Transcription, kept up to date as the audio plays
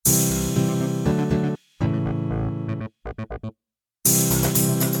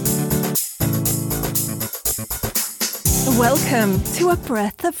Welcome to A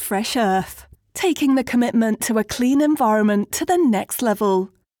Breath of Fresh Earth, taking the commitment to a clean environment to the next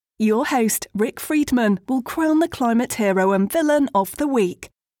level. Your host, Rick Friedman, will crown the climate hero and villain of the week,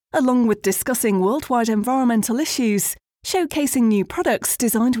 along with discussing worldwide environmental issues, showcasing new products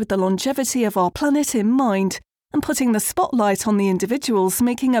designed with the longevity of our planet in mind, and putting the spotlight on the individuals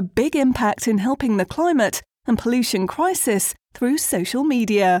making a big impact in helping the climate and pollution crisis through social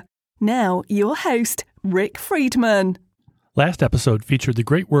media. Now, your host, Rick Friedman. Last episode featured the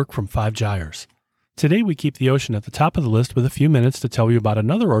great work from 5 Gyres. Today we keep the ocean at the top of the list with a few minutes to tell you about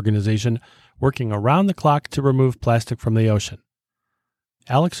another organization working around the clock to remove plastic from the ocean.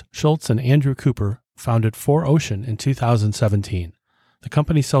 Alex Schultz and Andrew Cooper founded 4ocean in 2017. The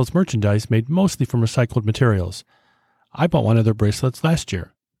company sells merchandise made mostly from recycled materials. I bought one of their bracelets last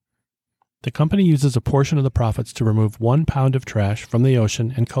year. The company uses a portion of the profits to remove 1 pound of trash from the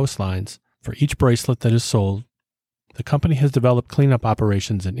ocean and coastlines for each bracelet that is sold. The company has developed cleanup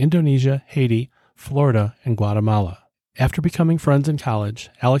operations in Indonesia, Haiti, Florida, and Guatemala. After becoming friends in college,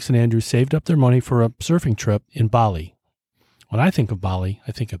 Alex and Andrew saved up their money for a surfing trip in Bali. When I think of Bali,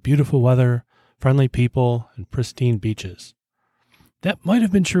 I think of beautiful weather, friendly people, and pristine beaches. That might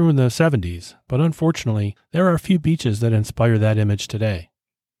have been true in the 70s, but unfortunately, there are a few beaches that inspire that image today.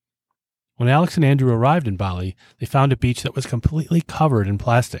 When Alex and Andrew arrived in Bali, they found a beach that was completely covered in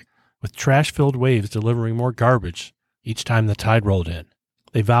plastic, with trash-filled waves delivering more garbage each time the tide rolled in.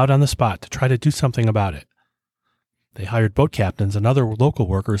 They vowed on the spot to try to do something about it. They hired boat captains and other local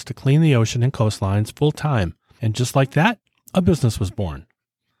workers to clean the ocean and coastlines full-time, and just like that, a business was born.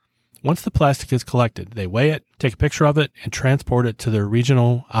 Once the plastic is collected, they weigh it, take a picture of it, and transport it to their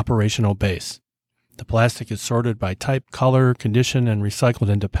regional operational base. The plastic is sorted by type, color, condition, and recycled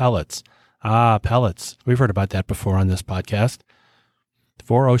into pellets. Pellets. We've heard about that before on this podcast.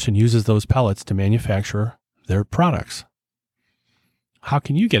 4ocean uses those pellets to manufacture their products. How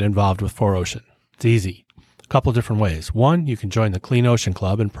can you get involved with 4ocean? It's easy. A couple different ways. One, you can join the Clean Ocean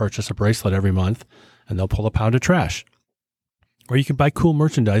Club and purchase a bracelet every month, and they'll pull a pound of trash. Or you can buy cool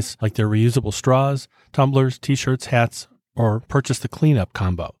merchandise like their reusable straws, tumblers, t-shirts, hats, or purchase the cleanup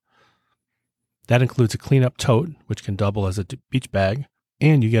combo. That includes a cleanup tote, which can double as a beach bag,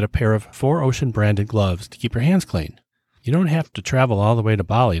 and you get a pair of 4ocean branded gloves to keep your hands clean. You don't have to travel all the way to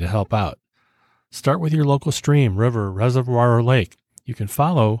Bali to help out. Start with your local stream, river, reservoir, or lake. You can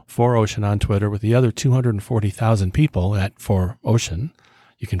follow 4ocean on Twitter with the other 240,000 people at 4ocean.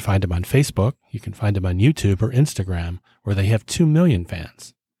 You can find them on Facebook. You can find them on YouTube or Instagram, where they have 2 million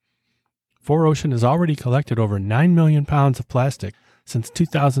fans. 4ocean has already collected over 9 million pounds of plastic since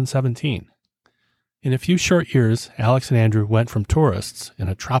 2017. In a few short years, Alex and Andrew went from tourists in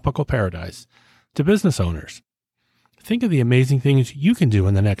a tropical paradise to business owners. Think of the amazing things you can do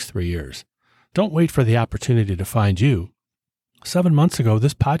in the next 3 years. Don't wait for the opportunity to find you. 7 months ago,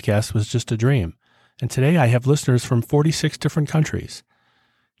 this podcast was just a dream, and today I have listeners from 46 different countries.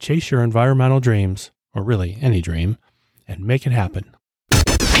 Chase your environmental dreams, or really any dream, and make it happen.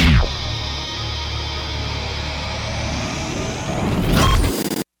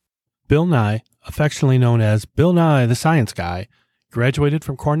 Bill Nye, affectionately known as Bill Nye the Science Guy, graduated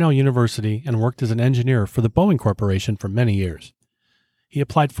from Cornell University and worked as an engineer for the Boeing Corporation for many years. He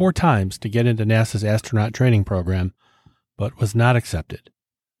applied 4 times to get into NASA's astronaut training program, but was not accepted.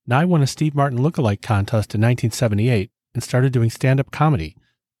 Nye won a Steve Martin lookalike contest in 1978 and started doing stand-up comedy.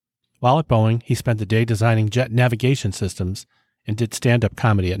 While at Boeing, he spent the day designing jet navigation systems and did stand-up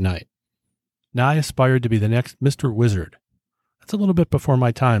comedy at night. Nye aspired to be the next Mr. Wizard. That's a little bit before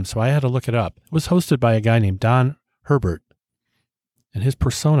my time, so I had to look it up. It was hosted by a guy named Don Herbert, and his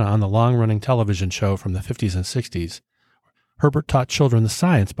persona on the long-running television show from the 50s and 60s, Herbert taught children the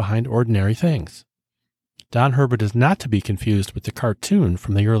science behind ordinary things. Don Herbert is not to be confused with the cartoon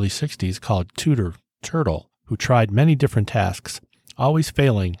from the early 60s called Tudor Turtle, who tried many different tasks, always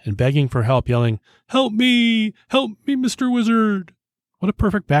failing and begging for help, yelling, Help me, Mr. Wizard!" What a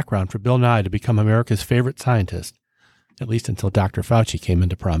perfect background for Bill Nye to become America's favorite scientist, at least until Dr. Fauci came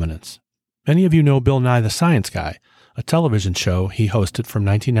into prominence. Many of you know Bill Nye the Science Guy, a television show he hosted from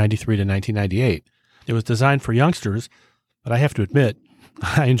 1993 to 1998. It was designed for youngsters, but I have to admit,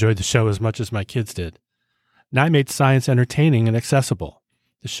 I enjoyed the show as much as my kids did. Nye made science entertaining and accessible.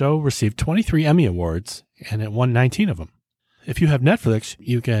 The show received 23 Emmy Awards, and it won 19 of them. If you have Netflix,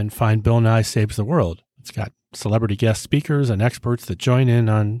 you can find Bill Nye Saves the World. It's got celebrity guest speakers and experts that join in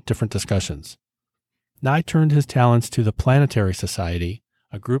on different discussions. Nye turned his talents to the Planetary Society,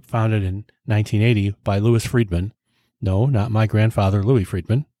 a group founded in 1980 by Louis Friedman. No, not my grandfather, Louis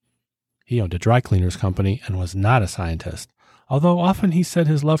Friedman. He owned a dry cleaners company and was not a scientist, although often he said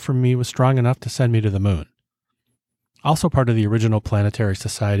his love for me was strong enough to send me to the moon. Also part of the original Planetary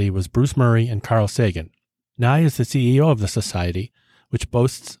Society was Bruce Murray and Carl Sagan. Nye is the CEO of the society, which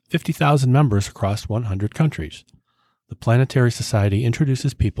boasts 50,000 members across 100 countries. The Planetary Society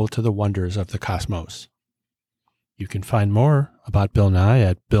introduces people to the wonders of the cosmos. You can find more about Bill Nye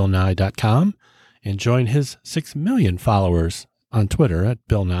at BillNye.com and join his 6 million followers on Twitter at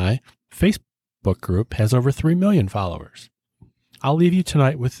Bill Nye. Facebook group has over 3 million followers. I'll leave you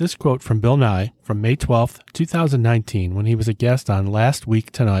tonight with this quote from Bill Nye from May 12th, 2019, when he was a guest on Last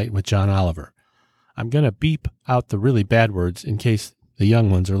Week Tonight with John Oliver. I'm going to beep out the really bad words in case the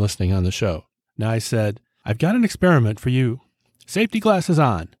young ones are listening on the show. Nye said, "I've got an experiment for you. Safety glasses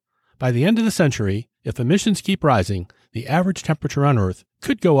on. By the end of the century, if emissions keep rising, the average temperature on Earth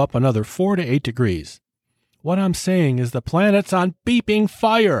could go up another 4 to 8 degrees. What I'm saying is the planet's on beeping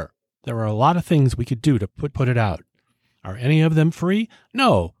fire. There are a lot of things we could do to put it out. Are any of them free?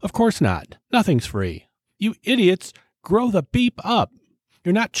 No, of course not. Nothing's free. You idiots, grow the beep up.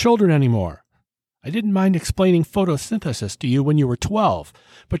 You're not children anymore. I didn't mind explaining photosynthesis to you when you were 12,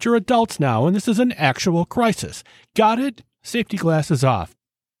 but you're adults now, and this is an actual crisis. Got it? Safety glasses off.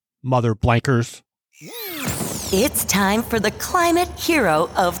 Mother blankers." It's time for the Climate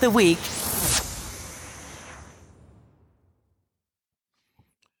Hero of the Week.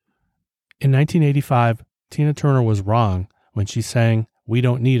 In 1985, Tina Turner was wrong when she sang, "We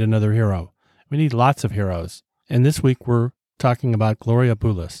don't need another hero. We need lots of heroes." And this week we're talking about Gloria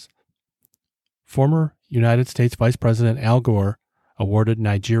Boulos. Former United States Vice President Al Gore awarded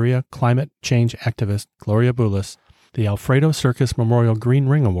Nigeria climate change activist Gloria Boulos the Alfredo Circus Memorial Green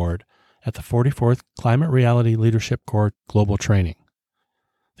Ring Award at the 44th Climate Reality Leadership Corps Global Training.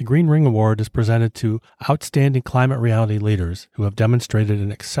 The Green Ring Award is presented to outstanding climate reality leaders who have demonstrated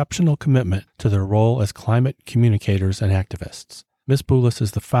an exceptional commitment to their role as climate communicators and activists. Ms. Boulos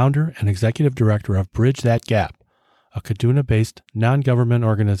is the founder and executive director of Bridge That Gap, a Kaduna-based non-government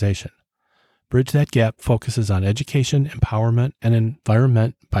organization. Bridge That Gap focuses on education, empowerment, and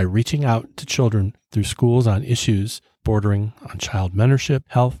environment by reaching out to children through schools on issues bordering on child mentorship,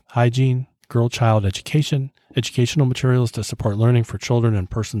 health, hygiene, girl-child education, educational materials to support learning for children and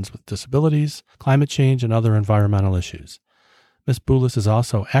persons with disabilities, climate change, and other environmental issues. Ms. Boulos is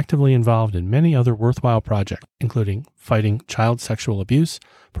also actively involved in many other worthwhile projects, including fighting child sexual abuse,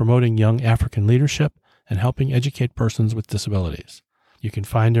 promoting young African leadership, and helping educate persons with disabilities. You can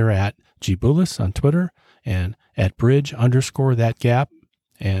find her at gboulos on Twitter and at bridge_thatgap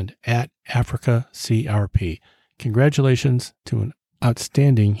and at AfricaCRP. Congratulations to an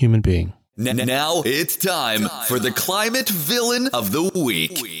outstanding human being. Now it's time for the Climate Villain of the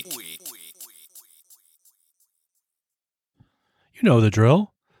Week. You know the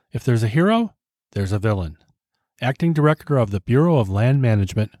drill. If there's a hero, there's a villain. Acting Director of the Bureau of Land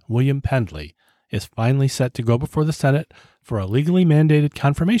Management, William Pendley, is finally set to go before the Senate for a legally mandated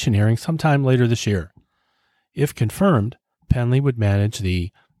confirmation hearing sometime later this year. If confirmed, Pendley would manage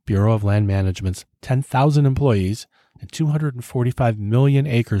the Bureau of Land Management's 10,000 employees and 245 million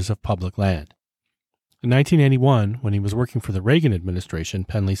acres of public land. In 1981, when he was working for the Reagan administration,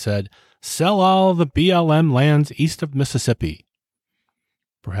 Pendley said, "Sell all the BLM lands east of Mississippi."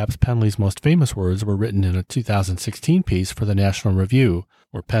 Perhaps Pendley's most famous words were written in a 2016 piece for the National Review,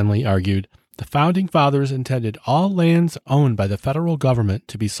 where Pendley argued, "The Founding Fathers intended all lands owned by the federal government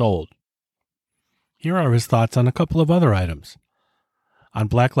to be sold." Here are his thoughts on a couple of other items. On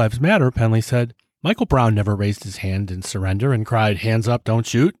Black Lives Matter, Pendley said, "Michael Brown never raised his hand in surrender and cried, 'Hands up, don't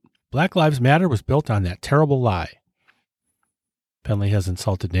shoot.' Black Lives Matter was built on that terrible lie." Pendley has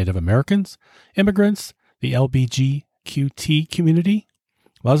insulted Native Americans, immigrants, the LGBTQ community,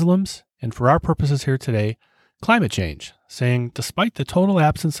 Muslims, and for our purposes here today, climate change, saying despite the total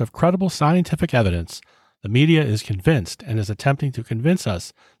absence of credible scientific evidence, the media is convinced and is attempting to convince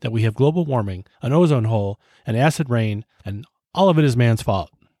us that we have global warming, an ozone hole, an acid rain, and all of it is man's fault.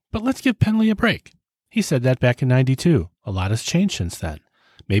 But let's give Pendley a break. He said that back in 92. A lot has changed since then.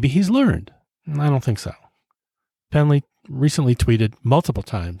 Maybe he's learned. I don't think so. Pendley recently tweeted multiple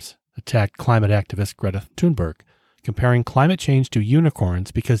times, attacked climate activist Greta Thunberg, comparing climate change to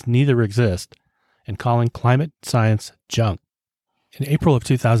unicorns because neither exist, and calling climate science junk. In April of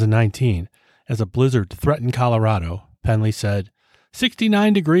 2019, as a blizzard threatened Colorado, Pendley said,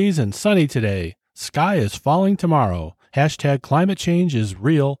 69 degrees and sunny today. Sky is falling tomorrow. Hashtag climate change is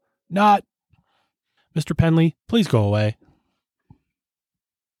real, not. Mr. Pendley, please go away.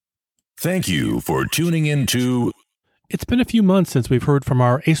 Thank you for tuning in to... It's been a few months since we've heard from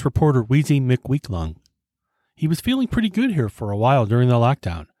our ace reporter Wheezy McWeeklung. He was feeling pretty good here for a while during the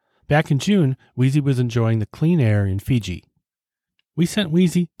lockdown. Back in June, Wheezy was enjoying the clean air in Fiji. We sent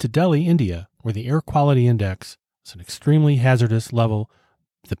Wheezy to Delhi, India, where the air quality index It's an extremely hazardous level.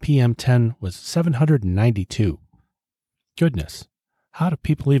 The PM10 was 792. Goodness, how do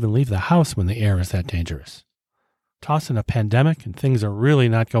people even leave the house when the air is that dangerous? Toss in a pandemic and things are really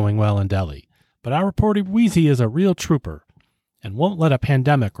not going well in Delhi. But our reporter Wheezy is a real trooper and won't let a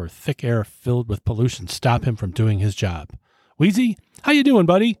pandemic or thick air filled with pollution stop him from doing his job. Wheezy, how you doing,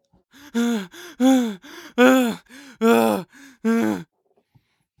 buddy? Oh,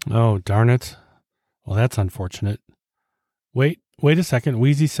 darn it. Well, that's unfortunate. Wait a second.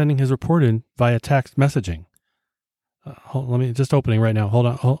 Wheezy's sending his report in via text messaging. Let me just opening right now.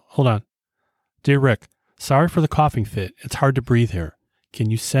 Hold on. Dear Rick, sorry for the coughing fit. It's hard to breathe here.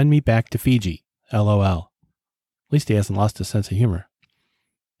 Can you send me back to Fiji? LOL. At least he hasn't lost his sense of humor.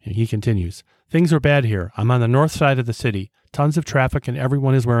 And he continues. Things are bad here. I'm on the north side of the city. Tons of traffic and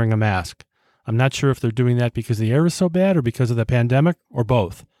everyone is wearing a mask. I'm not sure if they're doing that because the air is so bad or because of the pandemic or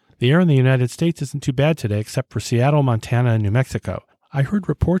both. The air in the United States isn't too bad today except for Seattle, Montana, and New Mexico. I heard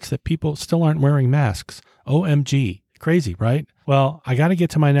reports that people still aren't wearing masks. OMG. Crazy, right? Well, I got to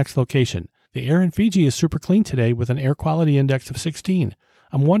get to my next location. The air in Fiji is super clean today with an air quality index of 16.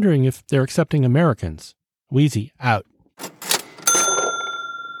 I'm wondering if they're accepting Americans. Wheezy, out.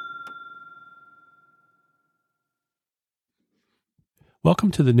 Welcome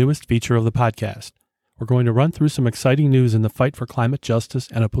to the newest feature of the podcast. We're going to run through some exciting news in the fight for climate justice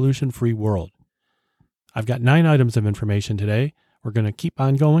and a pollution-free world. I've got 9 items of information today. We're going to keep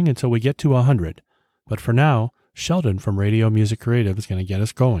on going until we get to 100. But for now, Sheldon from Radio Music Creative is going to get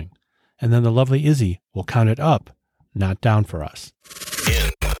us going. And then the lovely Izzy will count it up, not down for us.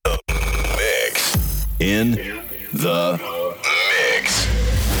 In the mix. In the mix.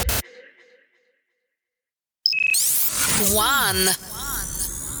 1.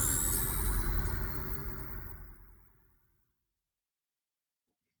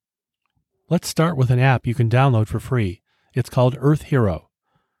 Let's start with an app you can download for free. It's called Earth Hero.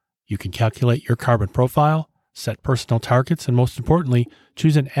 You can calculate your carbon profile, set personal targets, and most importantly,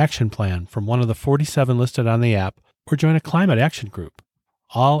 choose an action plan from one of the 47 listed on the app or join a climate action group.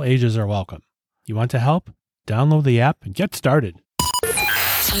 All ages are welcome. You want to help? Download the app and get started.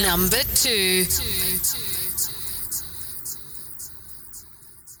 Number 2.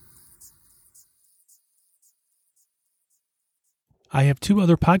 I have 2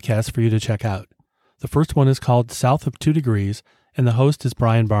 other podcasts for you to check out. The first one is called South of 2 Degrees, and the host is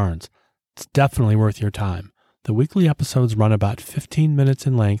Brian Barnes. It's definitely worth your time. The weekly episodes run about 15 minutes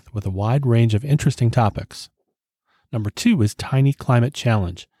in length with a wide range of interesting topics. Number 2 is Tiny Climate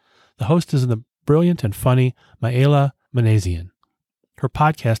Challenge. The host is the brilliant and funny Maela Manazian. Her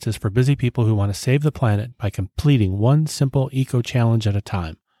podcast is for busy people who want to save the planet by completing one simple eco-challenge at a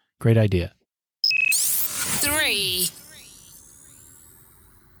time. Great idea. 3.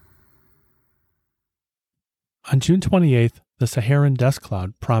 On June 28th, the Saharan dust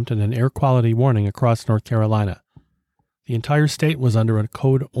cloud prompted an air quality warning across North Carolina. The entire state was under a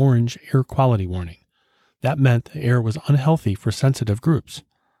code orange air quality warning. That meant the air was unhealthy for sensitive groups.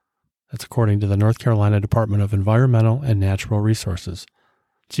 That's according to the North Carolina Department of Environmental and Natural Resources.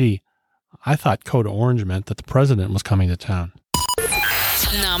 Gee, I thought code orange meant that the president was coming to town.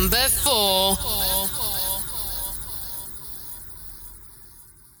 Number 4.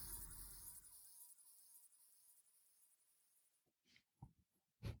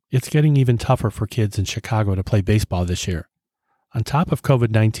 It's getting even tougher for kids in Chicago to play baseball this year. On top of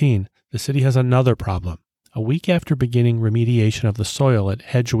COVID-19, the city has another problem. A week after beginning remediation of the soil at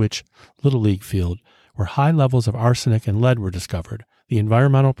Hedgewich Little League Field, where high levels of arsenic and lead were discovered, the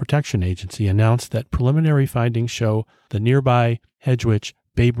Environmental Protection Agency announced that preliminary findings show the nearby Hedgewich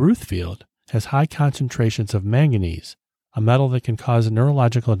Babe Ruth Field has high concentrations of manganese, a metal that can cause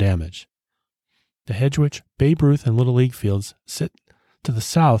neurological damage. The Hedgewich, Babe Ruth, and Little League fields sit to the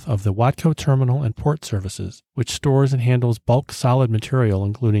south of the Watco Terminal and Port Services, which stores and handles bulk solid material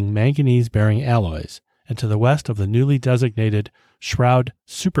including manganese-bearing alloys, and to the west of the newly designated Shroud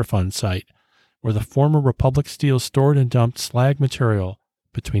Superfund site, where the former Republic Steel stored and dumped slag material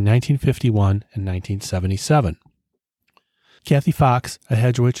between 1951 and 1977. Kathy Fox, a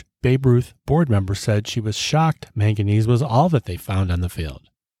Hedgewich Babe Ruth board member, said she was shocked manganese was all that they found on the field.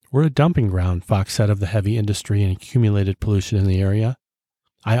 We're a dumping ground, Fox said of the heavy industry and accumulated pollution in the area.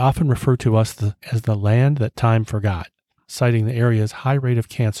 I often refer to us as the land that time forgot, citing the area's high rate of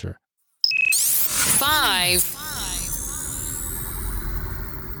cancer. 5.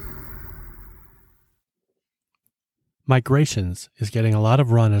 Migrations is getting a lot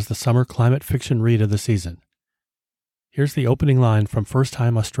of run as the summer climate fiction read of the season. Here's the opening line from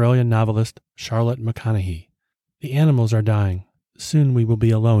first-time Australian novelist Charlotte McConaghy. The animals are dying. Soon we will be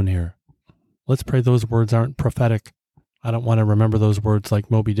alone here. Let's pray those words aren't prophetic. I don't want to remember those words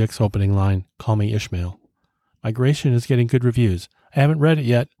like Moby Dick's opening line, "Call me Ishmael." Migration is getting good reviews. I haven't read it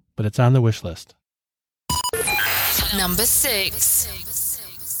yet, but it's on the wish list. Number 6.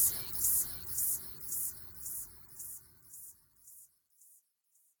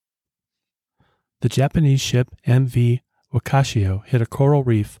 The Japanese ship MV Wakashio hit a coral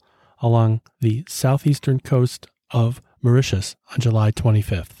reef along the southeastern coast of Mauritius on July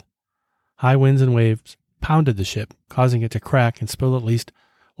 25th. High winds and waves pounded the ship, causing it to crack and spill at least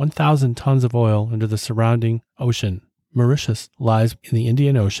 1,000 tons of oil into the surrounding ocean. Mauritius lies in the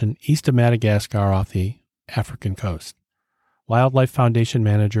Indian Ocean east of Madagascar off the African coast. Wildlife Foundation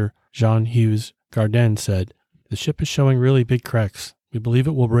manager Jean-Hugues Garden said, "The ship is showing really big cracks. We believe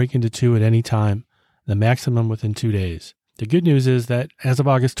it will break into two at any time, the maximum within 2 days." The good news is that as of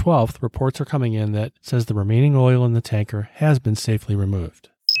August 12th, reports are coming in that says the remaining oil in the tanker has been safely removed.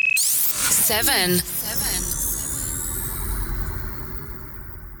 7.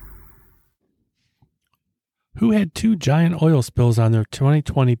 Who had 2 giant oil spills on their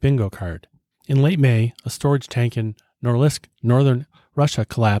 2020 bingo card? In late May, a storage tank in Norilsk, northern Russia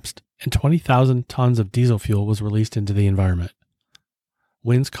collapsed and 20,000 tons of diesel fuel was released into the environment.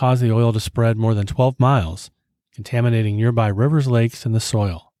 Winds caused the oil to spread more than 12 miles, contaminating nearby rivers, lakes, and the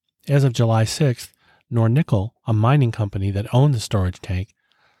soil. As of July 6th, Nornickel, a mining company that owned the storage tank,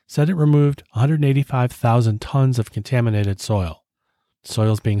 said it removed 185,000 tons of contaminated soil.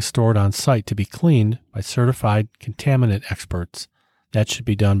 Soil is being stored on site to be cleaned by certified contaminant experts. That should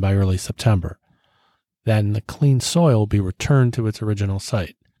be done by early September. Then the clean soil will be returned to its original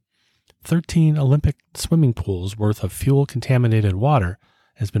site. 13 Olympic swimming pools worth of fuel-contaminated water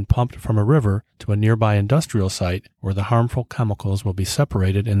has been pumped from a river to a nearby industrial site where the harmful chemicals will be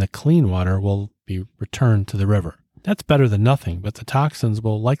separated and the clean water will be returned to the river. That's better than nothing, but the toxins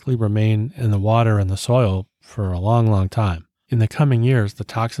will likely remain in the water and the soil for a long, long time. In the coming years, the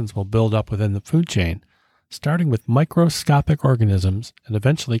toxins will build up within the food chain, starting with microscopic organisms and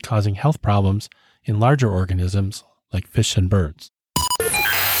eventually causing health problems in larger organisms like fish and birds.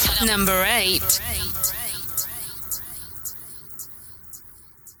 Number 8.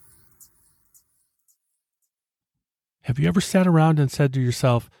 Have you ever sat around and said to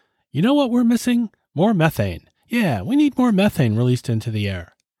yourself, "You know what we're missing? More methane. Yeah, we need more methane released into the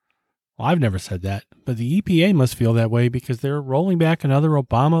air." Well, I've never said that, but the EPA must feel that way because they're rolling back another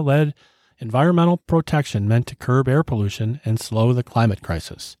Obama-led environmental protection meant to curb air pollution and slow the climate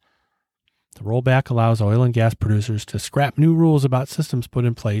crisis. The rollback allows oil and gas producers to scrap new rules about systems put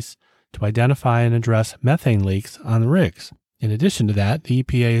in place to identify and address methane leaks on the rigs. In addition to that, the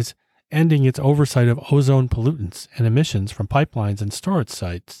EPA is ending its oversight of ozone pollutants and emissions from pipelines and storage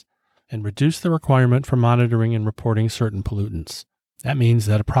sites, and reduce the requirement for monitoring and reporting certain pollutants. That means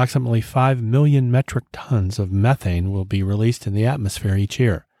that approximately 5 million metric tons of methane will be released in the atmosphere each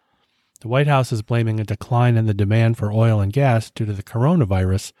year. The White House is blaming a decline in the demand for oil and gas due to the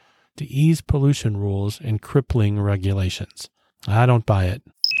coronavirus to ease pollution rules and crippling regulations. I don't buy it.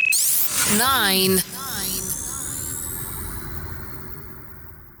 9.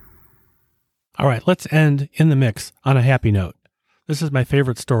 All right, let's end in the mix on a happy note. This is my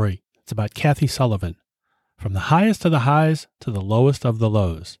favorite story. It's about Kathy Sullivan. From the highest of the highs to the lowest of the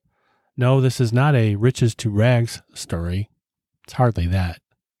lows. No, this is not a riches to rags story. It's hardly that.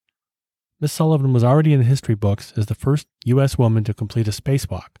 Miss Sullivan was already in the history books as the first U.S. woman to complete a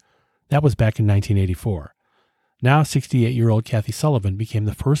spacewalk. That was back in 1984. Now, 68-year-old Kathy Sullivan became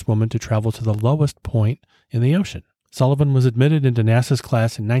the first woman to travel to the lowest point in the ocean. Sullivan was admitted into NASA's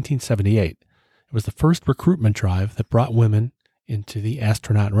class in 1978. It was the first recruitment drive that brought women into the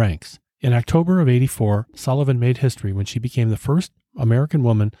astronaut ranks. In October of '84, Sullivan made history when she became the first American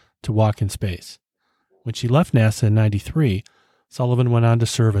woman to walk in space. When she left NASA in '93, Sullivan went on to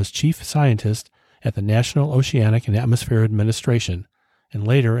serve as chief scientist at the National Oceanic and Atmospheric Administration, and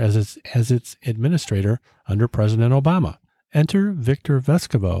later as its administrator under President Obama. Enter Victor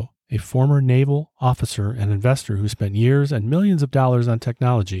Vescovo, a former naval officer and investor who spent years and millions of dollars on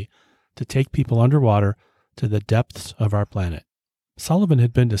technology to take people underwater to the depths of our planet. Sullivan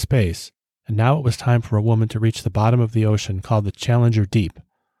had been to space, and now it was time for a woman to reach the bottom of the ocean called the Challenger Deep.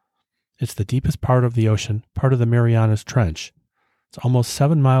 It's the deepest part of the ocean, part of the Marianas Trench. It's almost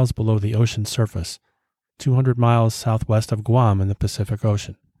 7 miles below the ocean's surface, 200 miles southwest of Guam in the Pacific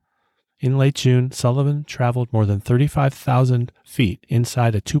Ocean. In late June, Sullivan traveled more than 35,000 feet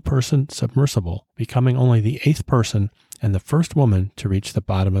inside a 2-person submersible, becoming only the 8th person and the first woman to reach the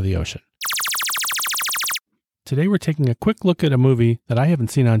bottom of the ocean. Today we're taking a quick look at a movie that I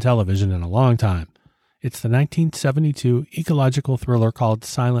haven't seen on television in a long time. It's the 1972 ecological thriller called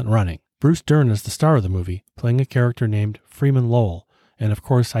Silent Running. Bruce Dern is the star of the movie, playing a character named Freeman Lowell. And of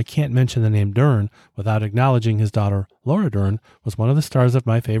course, I can't mention the name Dern without acknowledging his daughter, Laura Dern, was one of the stars of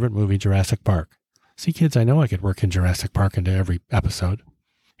my favorite movie, Jurassic Park. See, kids, I know I could work in Jurassic Park into every episode.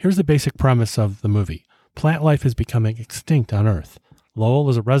 Here's the basic premise of the movie. Plant life is becoming extinct on Earth. Lowell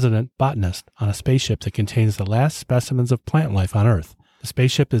is a resident botanist on a spaceship that contains the last specimens of plant life on Earth. The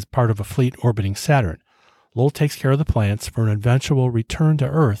spaceship is part of a fleet orbiting Saturn. Lowell takes care of the plants for an eventual return to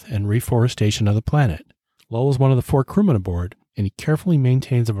Earth and reforestation of the planet. Lowell is one of the 4 crewmen aboard, and he carefully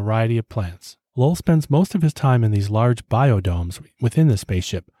maintains a variety of plants. Lowell spends most of his time in these large biodomes within the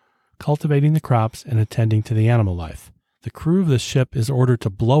spaceship, cultivating the crops and attending to the animal life. The crew of the ship is ordered to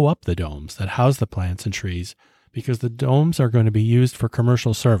blow up the domes that house the plants and trees because the domes are going to be used for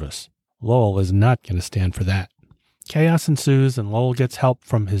commercial service. Lowell is not going to stand for that. Chaos ensues, and Lowell gets help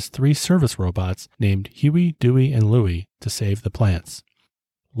from his 3 service robots named Huey, Dewey, and Louie to save the plants.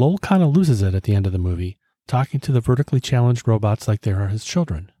 Lowell kind of loses it at the end of the movie, talking to the vertically challenged robots like they are his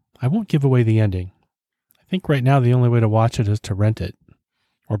children. I won't give away the ending. I think right now the only way to watch it is to rent it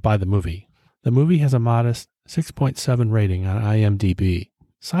or buy the movie. The movie has a modest 6.7 rating on IMDb.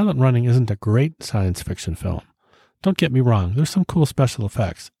 Silent Running isn't a great science fiction film. Don't get me wrong, there's some cool special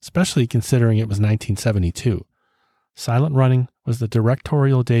effects, especially considering it was 1972. Silent Running was the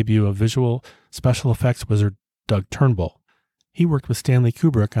directorial debut of visual special effects wizard Doug Turnbull. He worked with Stanley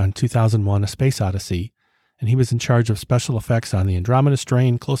Kubrick on 2001: A Space Odyssey, and he was in charge of special effects on The Andromeda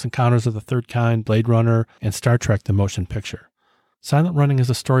Strain, Close Encounters of the Third Kind, Blade Runner, and Star Trek: The Motion Picture. Silent Running is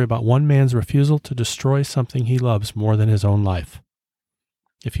a story about one man's refusal to destroy something he loves more than his own life.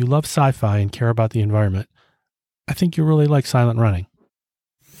 If you love sci-fi and care about the environment, I think you'll really like Silent Running.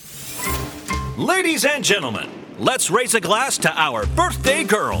 Ladies and gentlemen, let's raise a glass to our birthday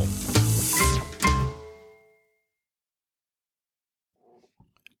girl.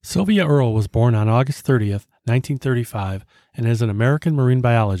 Sylvia Earle was born on August 30th, 1935, and is an American marine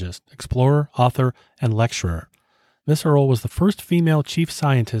biologist, explorer, author, and lecturer. Miss Earle was the first female chief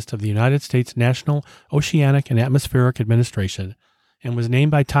scientist of the United States National Oceanic and Atmospheric Administration and was named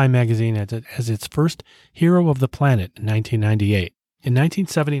by Time magazine as its first Hero of the Planet in 1998. In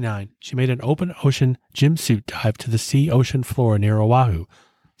 1979, she made an open ocean gym suit dive to the sea-ocean floor near Oahu,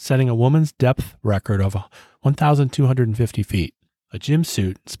 setting a woman's depth record of 1,250 feet. A gym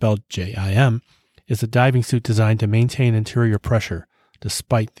suit, spelled J-I-M, is a diving suit designed to maintain interior pressure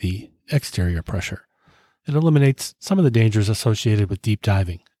despite the exterior pressure. It eliminates some of the dangers associated with deep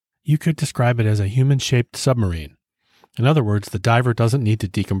diving. You could describe it as a human-shaped submarine. In other words, the diver doesn't need to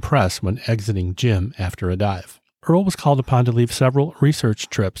decompress when exiting gym after a dive. Earle was called upon to lead several research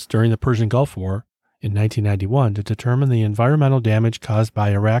trips during the Persian Gulf War in 1991 to determine the environmental damage caused by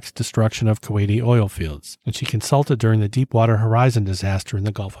Iraq's destruction of Kuwaiti oil fields, and she consulted during the Deepwater Horizon disaster in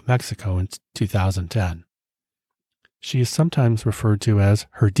the Gulf of Mexico in 2010. She is sometimes referred to as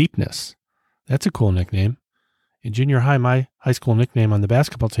Her Deepness. That's a cool nickname. In junior high, my high school nickname on the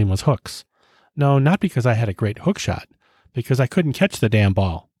basketball team was Hooks. No, not because I had a great hook shot, because I couldn't catch the damn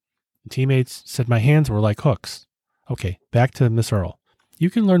ball. The teammates said my hands were like hooks. Okay, back to Miss Earle. You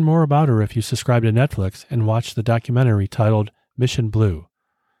can learn more about her if you subscribe to Netflix and watch the documentary titled Mission Blue.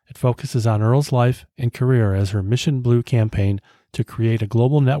 It focuses on Earle's life and career as her Mission Blue campaign to create a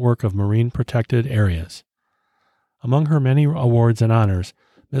global network of marine protected areas. Among her many awards and honors,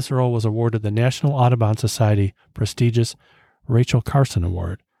 Miss Earle was awarded the National Audubon Society prestigious Rachel Carson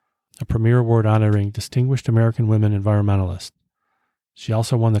Award, a premier award honoring distinguished American women environmentalists. She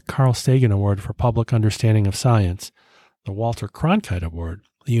also won the Carl Sagan Award for Public Understanding of Science, the Walter Cronkite Award,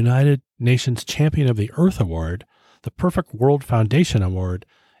 the United Nations Champion of the Earth Award, the Perfect World Foundation Award,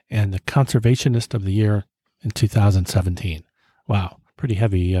 and the Conservationist of the Year in 2017. Wow, pretty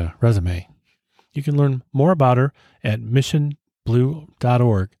heavy resume. You can learn more about her at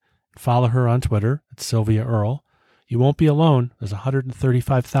missionblue.org. Follow her on Twitter at Sylvia Earle. You won't be alone. There's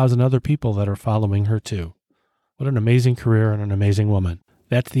 135,000 other people that are following her too. What an amazing career and an amazing woman.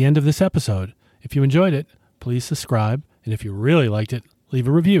 That's the end of this episode. If you enjoyed it, please subscribe. And if you really liked it, leave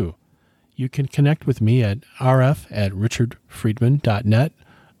a review. You can connect with me at rf@richardfriedman.net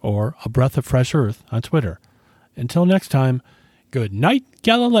or A Breath of Fresh Earth on Twitter. Until next time, good night,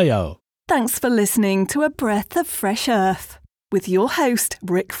 Galileo. Thanks for listening to A Breath of Fresh Earth with your host,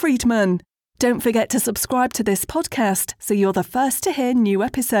 Rick Friedman. Don't forget to subscribe to this podcast so you're the first to hear new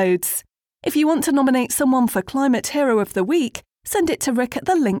episodes. If you want to nominate someone for Climate Hero of the Week, send it to Rick at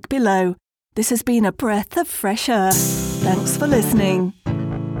the link below. This has been A Breath of Fresh Earth. Thanks for listening.